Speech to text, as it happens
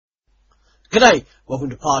G'day, welcome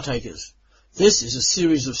to Partakers. This is a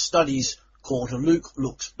series of studies called Luke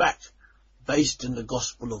Looks Back, based in the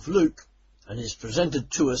Gospel of Luke, and is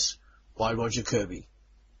presented to us by Roger Kirby.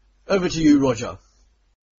 Over to you, Roger.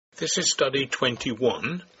 This is study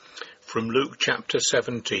 21 from Luke chapter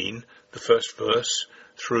 17, the first verse,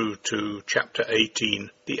 through to chapter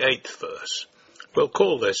 18, the 8th verse. We'll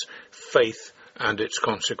call this Faith and its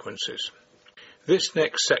Consequences. This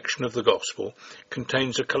next section of the Gospel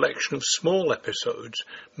contains a collection of small episodes,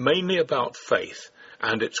 mainly about faith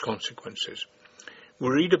and its consequences. We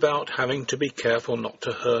read about having to be careful not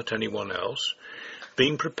to hurt anyone else,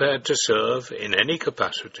 being prepared to serve in any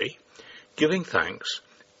capacity, giving thanks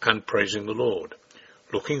and praising the Lord,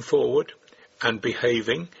 looking forward and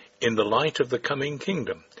behaving in the light of the coming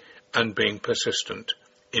kingdom, and being persistent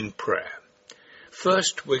in prayer.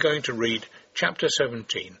 First, we're going to read chapter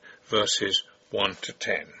 17, verses 1 to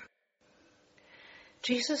 10.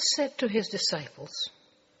 Jesus said to his disciples,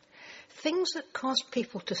 "Things that cause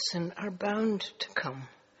people to sin are bound to come,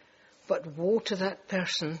 but woe to that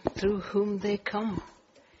person through whom they come.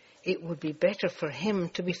 It would be better for him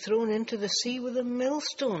to be thrown into the sea with a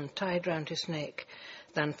millstone tied round his neck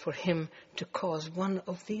than for him to cause one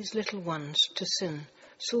of these little ones to sin.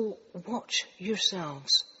 So watch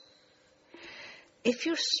yourselves. If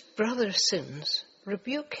your brother sins,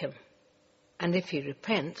 rebuke him. And if he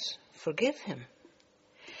repents, forgive him.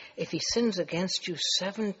 If he sins against you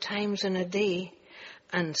 7 times in a day,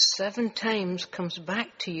 and 7 times comes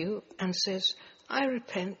back to you and says, 'I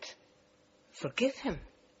repent,' forgive him."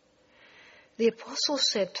 The apostle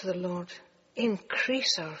said to the Lord,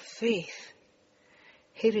 "Increase our faith."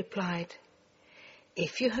 He replied,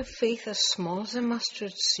 "If you have faith as small as a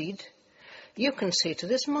mustard seed, you can say to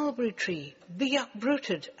this mulberry tree, 'Be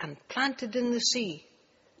uprooted and planted in the sea,'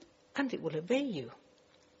 and it will obey you.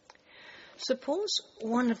 Suppose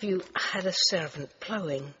one of you had a servant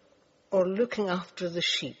ploughing or looking after the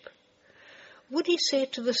sheep. Would he say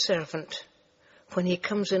to the servant, when he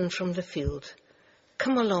comes in from the field,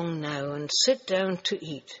 'Come along now and sit down to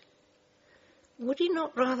eat'? Would he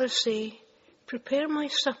not rather say, 'Prepare my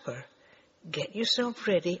supper, get yourself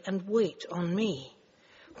ready and wait on me,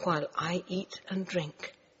 while I eat and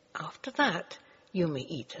drink. After that, you may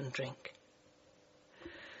eat and drink'?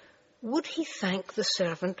 Would he thank the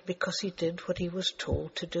servant because he did what he was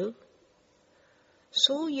told to do?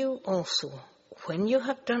 So you also, when you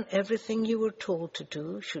have done everything you were told to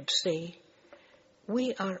do, should say,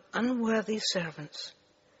 'We are unworthy servants.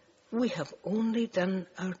 We have only done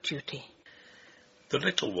our duty.'" The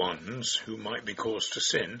little ones who might be caused to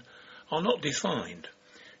sin are not defined,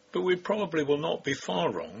 but we probably will not be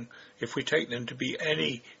far wrong if we take them to be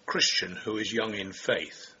any Christian who is young in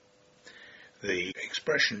faith. The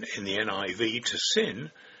expression in the NIV, to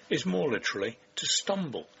sin, is more literally to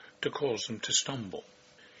stumble, to cause them to stumble.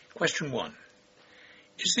 Question 1.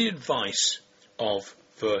 Is the advice of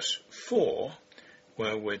verse 4,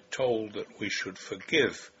 where we're told that we should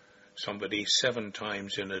forgive somebody 7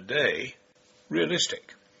 times in a day,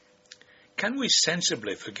 realistic? Can we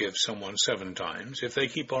sensibly forgive someone 7 times if they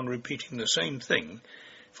keep on repeating the same thing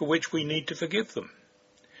for which we need to forgive them?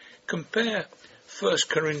 Compare 1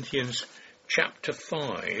 Corinthians chapter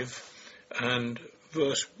 5 and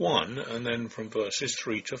verse 1, and then from verses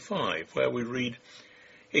 3 to 5, where we read,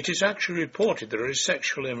 "It is actually reported there is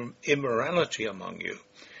sexual immorality among you,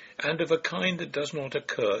 and of a kind that does not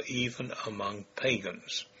occur even among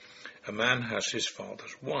pagans. A man has his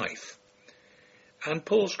father's wife." And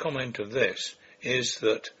Paul's comment of this is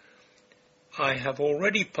that, "I have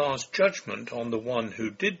already passed judgment on the one who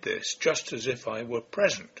did this, just as if I were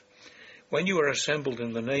present. When you are assembled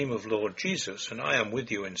in the name of Lord Jesus, and I am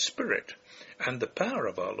with you in spirit, and the power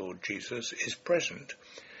of our Lord Jesus is present,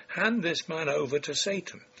 hand this man over to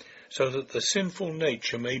Satan, so that the sinful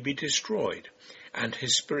nature may be destroyed, and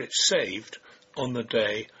his spirit saved on the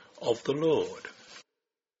day of the Lord."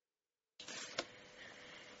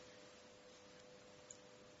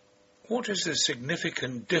 What is the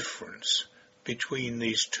significant difference between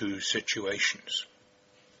these two situations?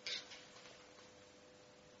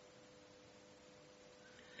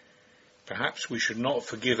 Perhaps we should not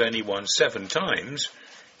forgive anyone 7 times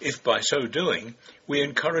if by so doing we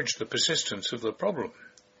encourage the persistence of the problem.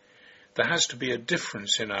 There has to be a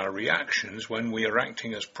difference in our reactions when we are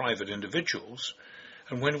acting as private individuals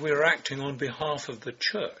and when we are acting on behalf of the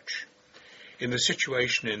church. In the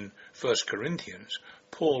situation in 1 Corinthians,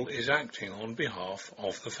 Paul is acting on behalf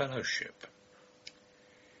of the fellowship.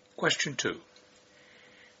 Question 2.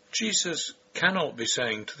 Jesus cannot be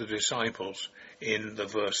saying to the disciples in the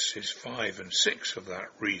verses 5 and 6 of that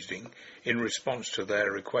reading, in response to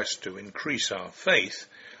their request to increase our faith,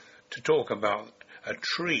 to talk about a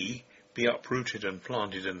tree be uprooted and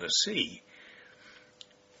planted in the sea,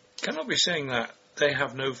 cannot be saying that they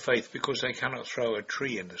have no faith because they cannot throw a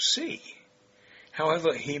tree in the sea.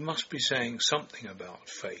 However, he must be saying something about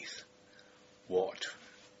faith. What?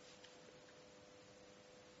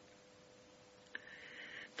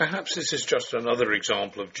 Perhaps this is just another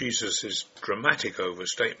example of Jesus' dramatic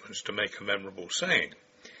overstatements to make a memorable saying.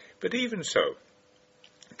 But even so,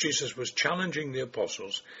 Jesus was challenging the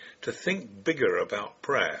apostles to think bigger about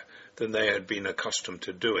prayer than they had been accustomed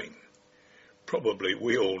to doing. Probably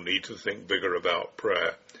we all need to think bigger about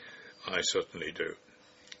prayer. I certainly do.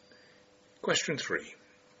 Question 3.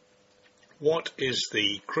 What is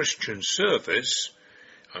the Christian service?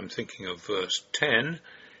 I'm thinking of verse 10,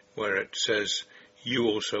 where it says, "You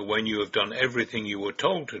also, when you have done everything you were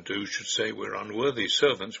told to do, should say, we're unworthy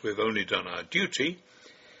servants, we've only done our duty."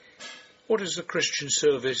 What is the Christian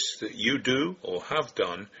service that you do or have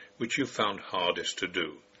done which you found hardest to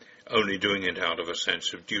do, only doing it out of a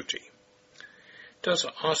sense of duty? Does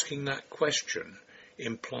asking that question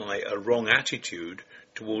imply a wrong attitude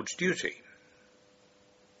towards duty?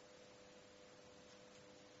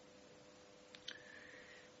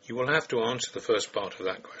 You will have to answer the first part of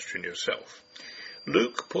that question yourself.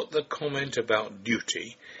 Luke put the comment about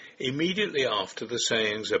duty immediately after the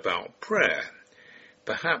sayings about prayer.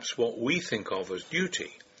 Perhaps what we think of as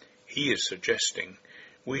duty, he is suggesting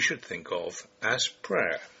we should think of as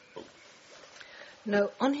prayer.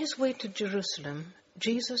 Now, on his way to Jerusalem,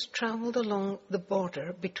 Jesus travelled along the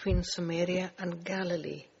border between Samaria and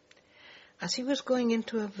Galilee. As he was going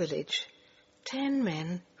into a village, 10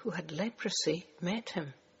 men who had leprosy met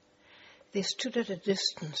him. They stood at a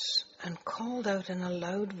distance and called out in a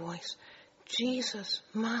loud voice, "Jesus,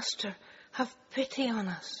 Master, have pity on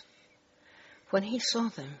us." When he saw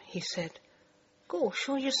them, he said, "Go,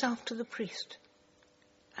 show yourself to the priest."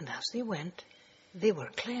 And as they went, they were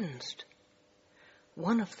cleansed.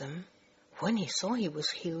 One of them, when he saw he was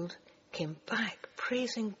healed, came back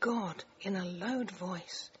praising God in a loud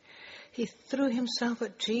voice. He threw himself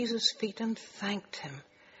at Jesus' feet and thanked him.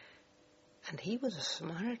 And he was a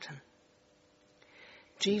Samaritan.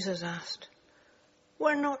 Jesus asked,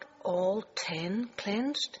 "Were not all 10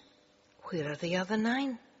 cleansed? Where are the other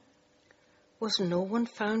 9? Was no one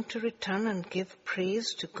found to return and give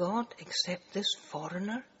praise to God except this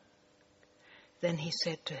foreigner?" Then he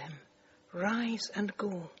said to him, "Rise and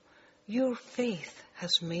go. Your faith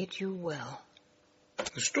has made you well."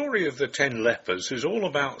 The story of the 10 lepers is all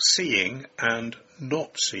about seeing and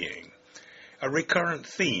not seeing, a recurrent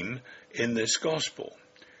theme in this gospel.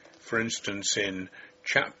 For instance, in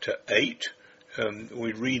chapter 8,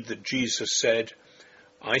 we read that Jesus said,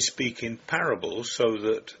 "I speak in parables so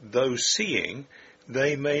that those seeing,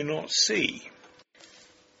 they may not see."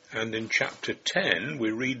 And in chapter 10,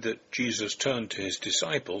 we read that Jesus turned to his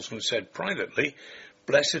disciples and said privately,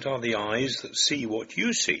 "Blessed are the eyes that see what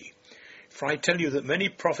you see. For I tell you that many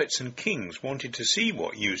prophets and kings wanted to see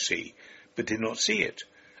what you see, but did not see it,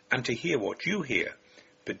 and to hear what you hear,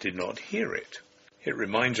 but did not hear it." It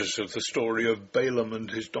reminds us of the story of Balaam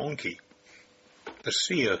and his donkey, the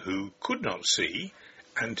seer who could not see,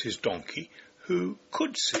 and his donkey who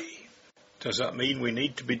could see. Does that mean we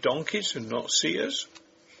need to be donkeys and not seers?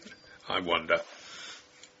 I wonder.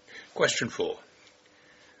 Question 4.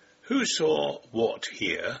 Who saw what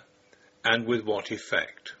here, and with what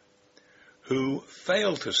effect? Who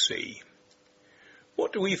failed to see?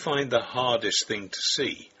 What do we find the hardest thing to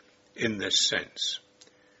see in this sense?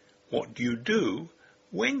 What do you do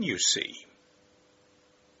when you see?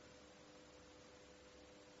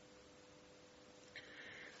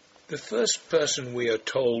 The first person we are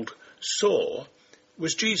told saw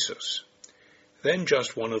was Jesus. Then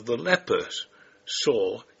just one of the lepers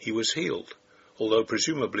saw he was healed, although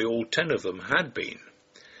presumably all 10 of them had been.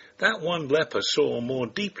 That one leper saw more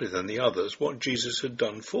deeply than the others what Jesus had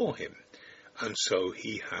done for him, and so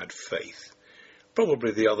he had faith.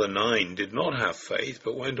 Probably the other 9 did not have faith,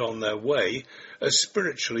 but went on their way as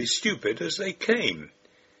spiritually stupid as they came.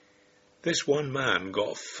 This one man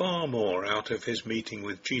got far more out of his meeting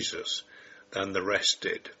with Jesus than the rest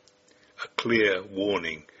did. A clear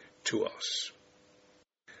warning to us.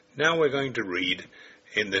 Now we're going to read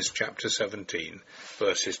in this chapter 17,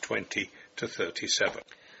 verses 20 to 37.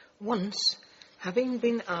 Once, having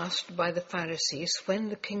been asked by the Pharisees when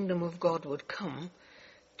the kingdom of God would come,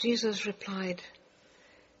 Jesus replied,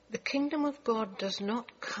 "The kingdom of God does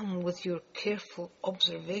not come with your careful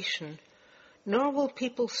observation, nor will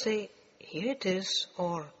people say, 'Here it is,'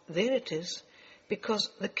 or 'There it is,'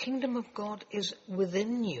 because the kingdom of God is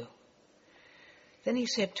within you." Then he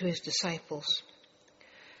said to his disciples,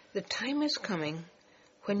 "The time is coming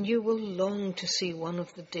when you will long to see one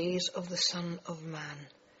of the days of the Son of Man,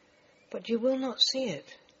 but you will not see it.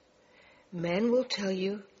 Men will tell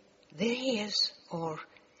you, there he is, or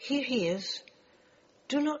here he is.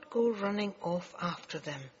 Do not go running off after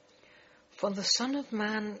them, for the Son of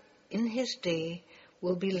Man in his day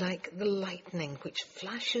will be like the lightning which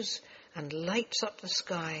flashes and lights up the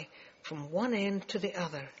sky from one end to the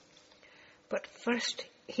other. But first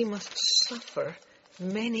he must suffer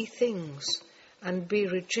many things and be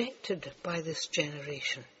rejected by this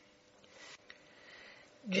generation.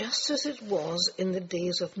 Just as it was in the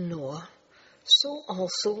days of Noah, so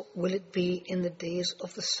also will it be in the days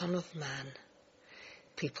of the Son of Man.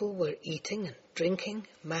 People were eating and drinking,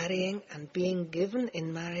 marrying and being given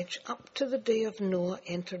in marriage up to the day of Noah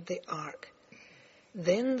entered the ark.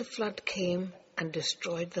 Then the flood came and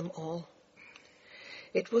destroyed them all.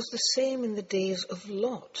 It was the same in the days of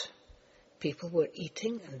Lot. People were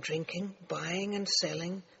eating and drinking, buying and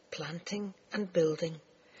selling, planting and building.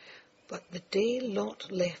 But the day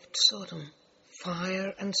Lot left Sodom,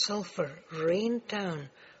 fire and sulfur rained down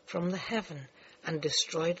from the heaven and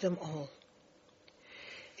destroyed them all.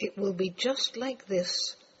 It will be just like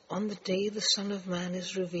this on the day the Son of Man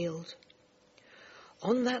is revealed.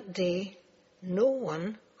 On that day, no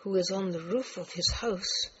one who is on the roof of his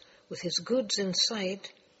house with his goods inside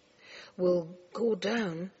will go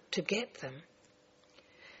down to get them.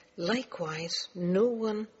 Likewise, no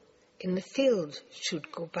one in the field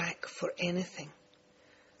should go back for anything.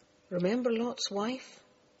 Remember Lot's wife?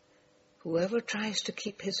 Whoever tries to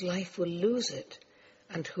keep his life will lose it,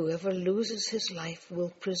 and whoever loses his life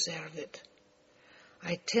will preserve it.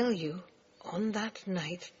 I tell you, on that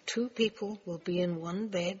night, 2 people will be in one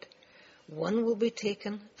bed, one will be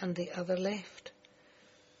taken and the other left.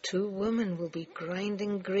 2 women will be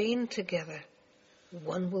grinding grain together,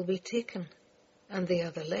 one will be taken and the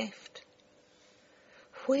other left.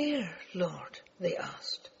 Where, Lord? They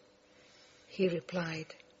asked. He replied,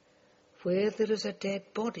 where there is a dead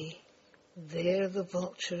body, there the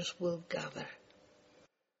vultures will gather.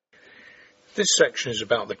 This section is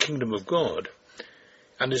about the kingdom of God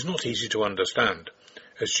and is not easy to understand,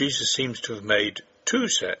 as Jesus seems to have made 2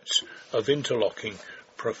 sets of interlocking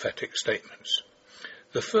prophetic statements.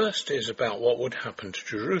 The first is about what would happen to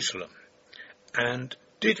Jerusalem, and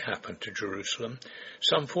did happen to Jerusalem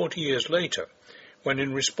some 40 years later, when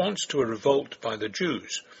in response to a revolt by the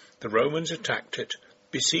Jews, the Romans attacked it,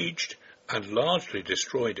 besieged and largely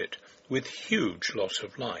destroyed it, with huge loss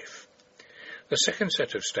of life. The second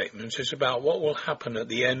set of statements is about what will happen at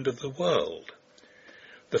the end of the world.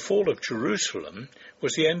 The fall of Jerusalem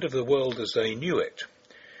was the end of the world as they knew it.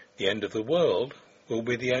 The end of the world will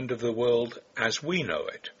be the end of the world as we know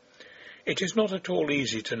it. It is not at all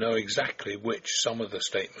easy to know exactly which some of the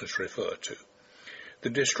statements refer to. The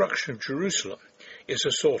destruction of Jerusalem is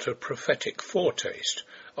a sort of prophetic foretaste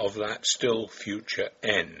of that still future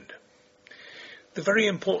end. The very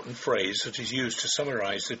important phrase that is used to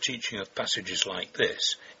summarize the teaching of passages like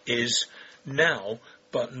this is now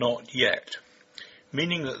but not yet,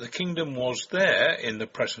 meaning that the kingdom was there in the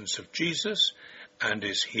presence of Jesus and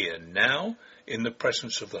is here now in the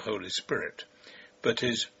presence of the Holy Spirit, but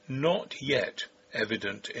is not yet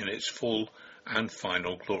evident in its full and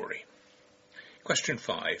final glory. Question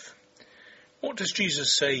 5. What does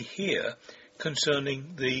Jesus say here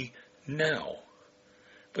concerning the now?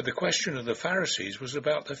 But the question of the Pharisees was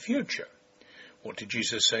about the future. What did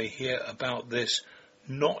Jesus say here about this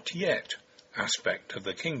not yet aspect of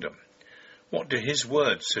the kingdom? What do his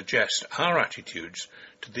words suggest our attitudes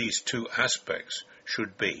to these 2 aspects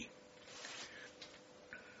should be?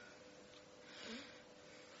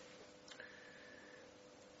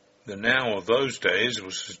 The now of those days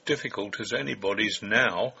was as difficult as anybody's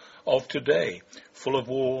now of today, full of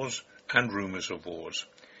wars and rumours of wars.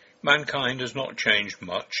 Mankind has not changed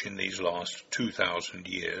much in these last 2,000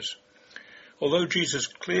 years. Although Jesus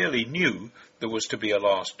clearly knew there was to be a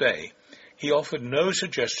last day, he offered no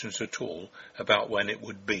suggestions at all about when it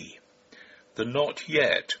would be. The not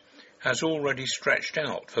yet has already stretched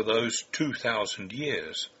out for those 2,000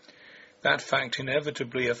 years. That fact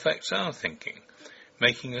inevitably affects our thinking,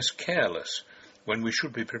 making us careless when we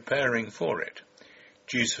should be preparing for it.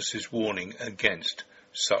 Jesus is warning against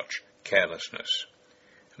such carelessness.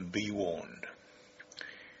 Be warned.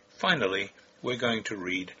 Finally, we're going to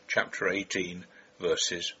read chapter 18,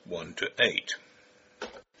 verses 1 to 8.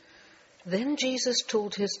 Then Jesus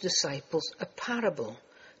told his disciples a parable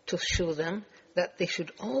to show them that they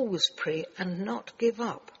should always pray and not give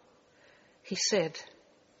up. He said,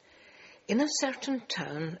 in a certain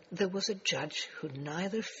town there was a judge who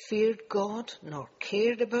neither feared God nor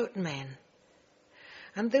cared about men.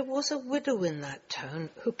 And there was a widow in that town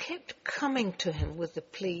who kept coming to him with the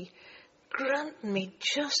plea, "Grant me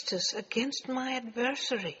justice against my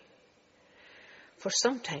adversary." For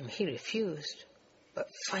some time he refused, but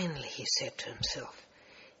finally he said to himself,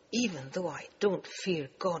 "Even though I don't fear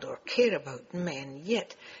God or care about men,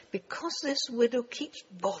 yet because this widow keeps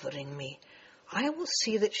bothering me, I will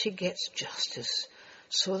see that she gets justice,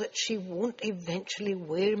 so that she won't eventually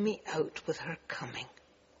wear me out with her coming."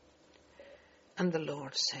 And the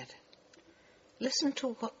Lord said, "Listen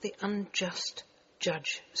to what the unjust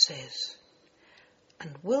judge says.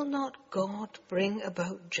 And will not God bring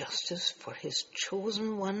about justice for his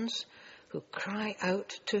chosen ones who cry out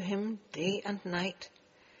to him day and night?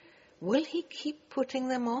 Will he keep putting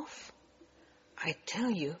them off? I tell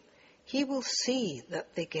you, he will see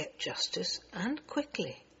that they get justice, and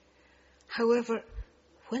quickly. However,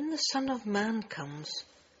 when the Son of Man comes,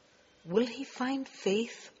 will he find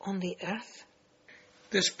faith on the earth?"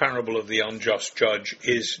 This parable of the unjust judge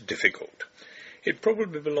is difficult. It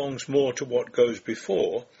probably belongs more to what goes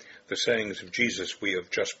before, the sayings of Jesus we have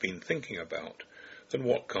just been thinking about, than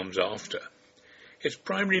what comes after. Its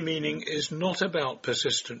primary meaning is not about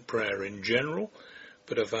persistent prayer in general,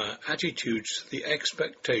 but of our attitudes to the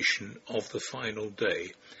expectation of the final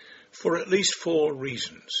day, for at least 4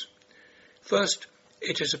 reasons. First,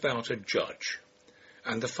 it is about a judge,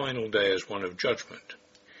 and the final day is one of judgment.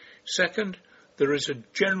 Second, there is a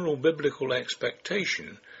general biblical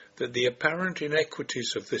expectation that the apparent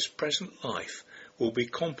inequities of this present life will be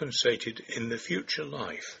compensated in the future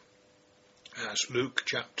life, as Luke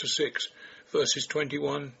chapter 6 verses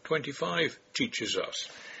 21-25 teaches us,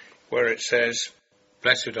 where it says,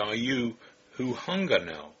 "Blessed are you who hunger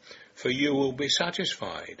now, for you will be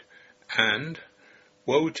satisfied, and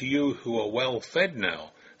woe to you who are well fed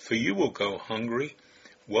now, for you will go hungry.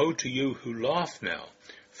 Woe to you who laugh now,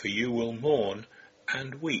 for you will mourn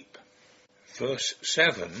and weep." Verse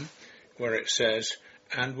 7, where it says,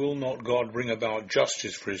 "And will not God bring about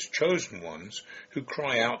justice for his chosen ones, who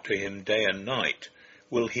cry out to him day and night?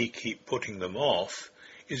 Will he keep putting them off?"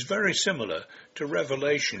 is very similar to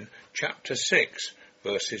Revelation chapter 6,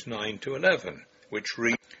 verses 9-11, which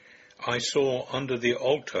read, "I saw under the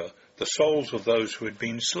altar the souls of those who had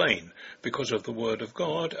been slain because of the word of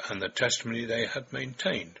God and the testimony they had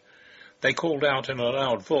maintained. They called out in a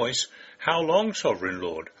loud voice, 'How long, sovereign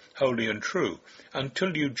Lord, holy and true,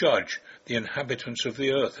 until you judge the inhabitants of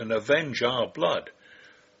the earth and avenge our blood?'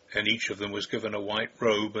 And each of them was given a white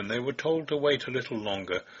robe, and they were told to wait a little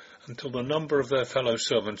longer until the number of their fellow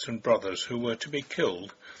servants and brothers who were to be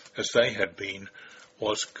killed, as they had been,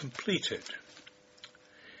 was completed."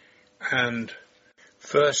 And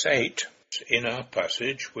verse 8 in our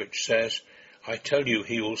passage, which says, "I tell you,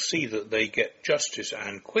 he will see that they get justice,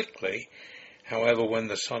 and quickly. However, when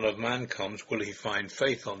the Son of Man comes, will he find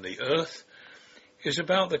faith on the earth?" is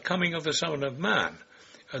about the coming of the Son of Man,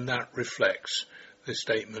 and that reflects the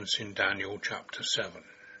statements in Daniel chapter 7.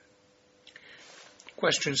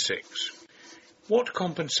 Question 6. What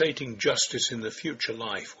compensating justice in the future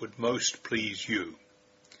life would most please you?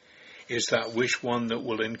 Is that wish one that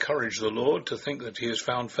will encourage the Lord to think that he has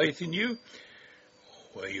found faith in you?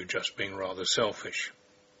 Or are you just being rather selfish?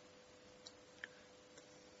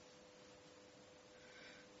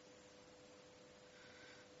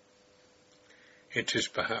 It is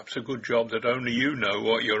perhaps a good job that only you know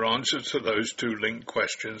what your answers to those 2 linked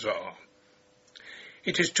questions are.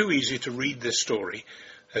 It is too easy to read this story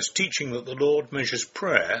as teaching that the Lord measures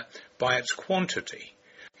prayer by its quantity.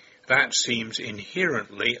 That seems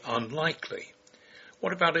inherently unlikely.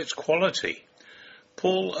 What about its quality?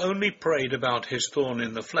 Paul only prayed about his thorn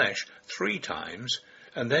in the flesh 3 times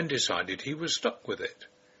and then decided he was stuck with it.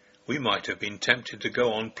 We might have been tempted to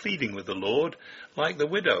go on pleading with the Lord like the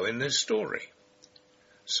widow in this story.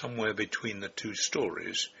 Somewhere between the 2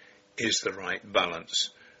 stories is the right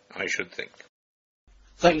balance, I should think.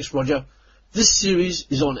 Thanks, Roger. This series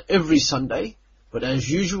is on every Sunday, but as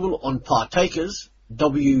usual on Partakers,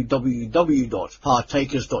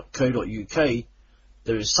 www.partakers.co.uk,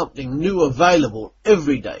 there is something new available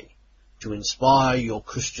every day to inspire your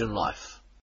Christian life.